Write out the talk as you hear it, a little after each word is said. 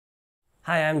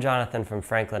Hi, I'm Jonathan from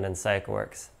Franklinton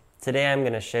CycleWorks. Today I'm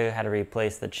going to show you how to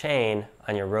replace the chain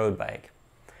on your road bike.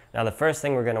 Now the first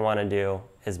thing we're going to want to do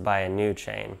is buy a new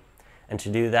chain. And to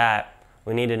do that,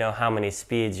 we need to know how many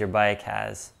speeds your bike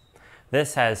has.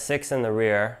 This has 6 in the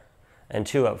rear and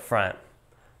 2 up front.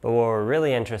 But what we're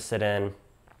really interested in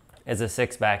is a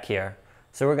 6 back here.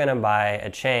 So we're going to buy a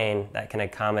chain that can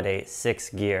accommodate 6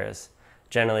 gears.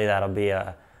 Generally that'll be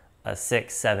a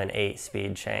 6, 7, 8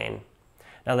 speed chain.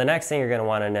 Now the next thing you're going to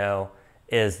want to know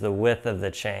is the width of the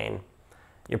chain.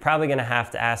 You're probably going to have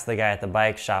to ask the guy at the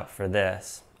bike shop for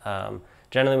this.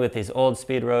 Generally with these old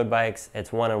speed road bikes,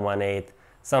 it's 1 1/8.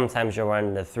 Sometimes you'll run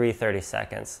into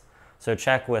 3/32. So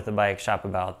check with the bike shop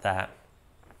about that.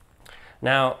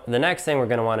 Now the next thing we're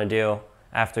going to want to do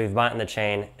after we've bought the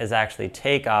chain is actually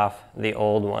take off the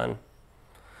old one.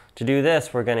 To do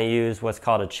this, we're going to use what's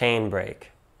called a chain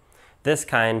brake. This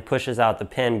kind pushes out the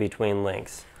pin between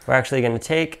links. We're actually going to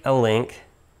take a link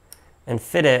and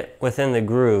fit it within the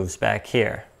grooves back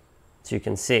here, so you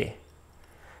can see.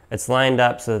 It's lined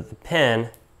up so that the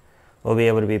pin will be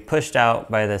able to be pushed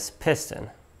out by this piston.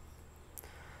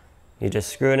 You just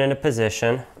screw it into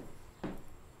position.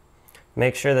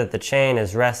 Make sure that the chain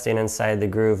is resting inside the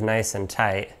groove nice and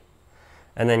tight.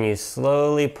 And then you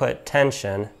slowly put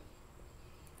tension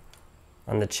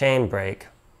on the chain brake,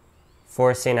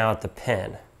 forcing out the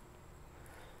pin.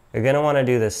 You're going to want to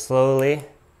do this slowly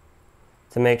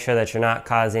to make sure that you're not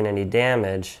causing any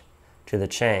damage to the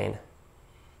chain.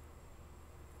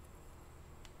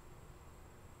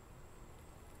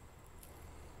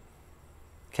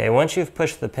 Okay, once you've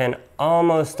pushed the pin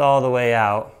almost all the way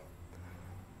out,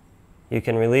 you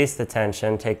can release the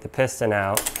tension, take the piston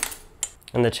out,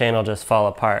 and the chain will just fall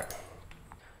apart.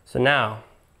 So now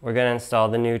we're going to install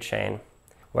the new chain.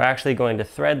 We're actually going to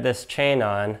thread this chain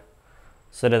on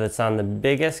so that it's on the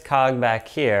biggest cog back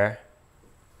here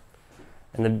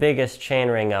and the biggest chain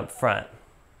ring up front.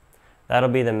 That'll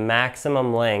be the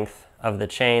maximum length of the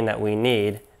chain that we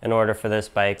need in order for this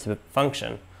bike to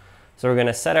function. So we're going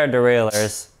to set our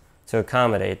derailleurs to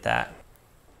accommodate that.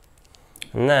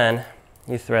 And then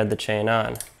you thread the chain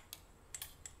on.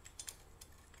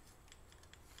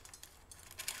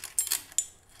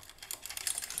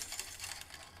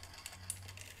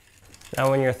 Now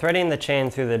when you're threading the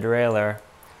chain through the derailleur,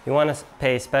 you want to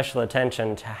pay special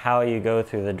attention to how you go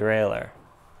through the derailleur.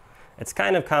 It's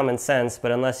kind of common sense, but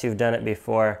unless you've done it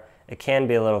before, it can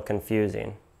be a little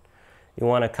confusing. You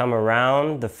want to come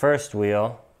around the first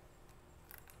wheel,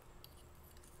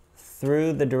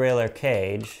 through the derailleur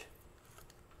cage,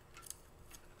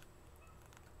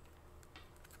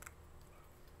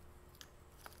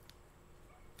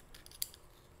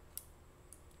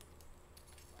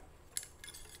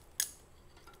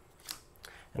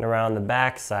 and around the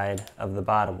back side of the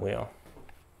bottom wheel.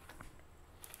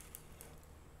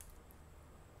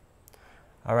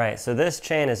 Alright, so this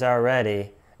chain is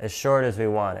already as short as we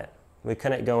want it. We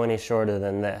couldn't go any shorter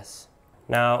than this.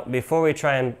 Now, before we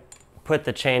try and put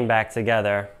the chain back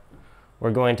together,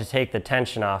 we're going to take the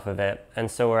tension off of it,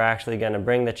 and so we're actually going to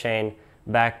bring the chain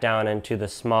back down into the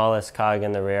smallest cog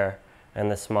in the rear and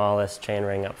the smallest chain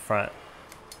ring up front.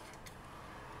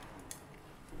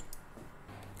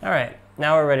 Alright,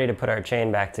 now we're ready to put our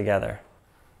chain back together.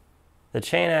 The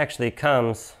chain actually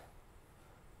comes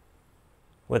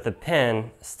with the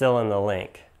pin still in the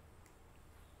link.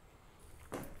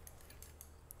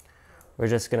 We're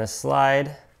just going to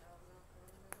slide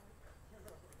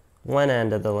one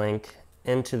end of the link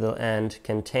into the end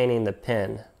containing the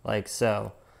pin, like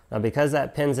so. Now because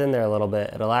that pin's in there a little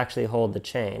bit, it'll actually hold the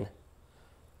chain.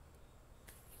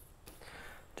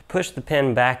 To push the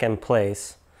pin back in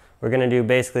place, we're going to do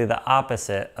basically the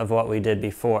opposite of what we did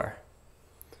before.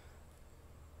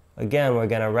 Again, we're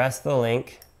going to rest the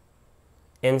link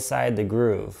inside the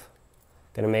groove.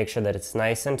 Going to make sure that it's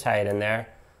nice and tight in there,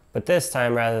 but this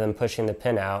time rather than pushing the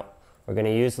pin out, we're going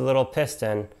to use the little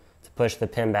piston to push the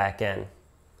pin back in.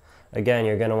 Again,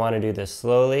 you're going to want to do this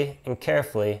slowly and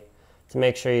carefully to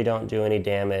make sure you don't do any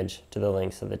damage to the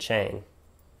links of the chain.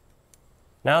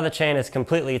 Now the chain is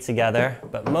completely together,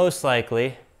 but most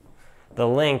likely the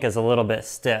link is a little bit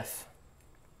stiff.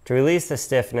 To release the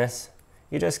stiffness,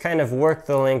 you just kind of work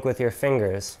the link with your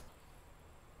fingers.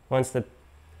 Once the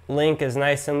link is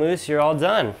nice and loose, you're all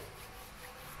done.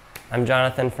 I'm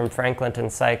Jonathan from Franklinton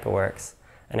CycleWorks,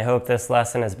 and I hope this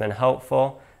lesson has been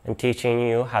helpful in teaching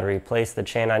you how to replace the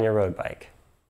chain on your road bike.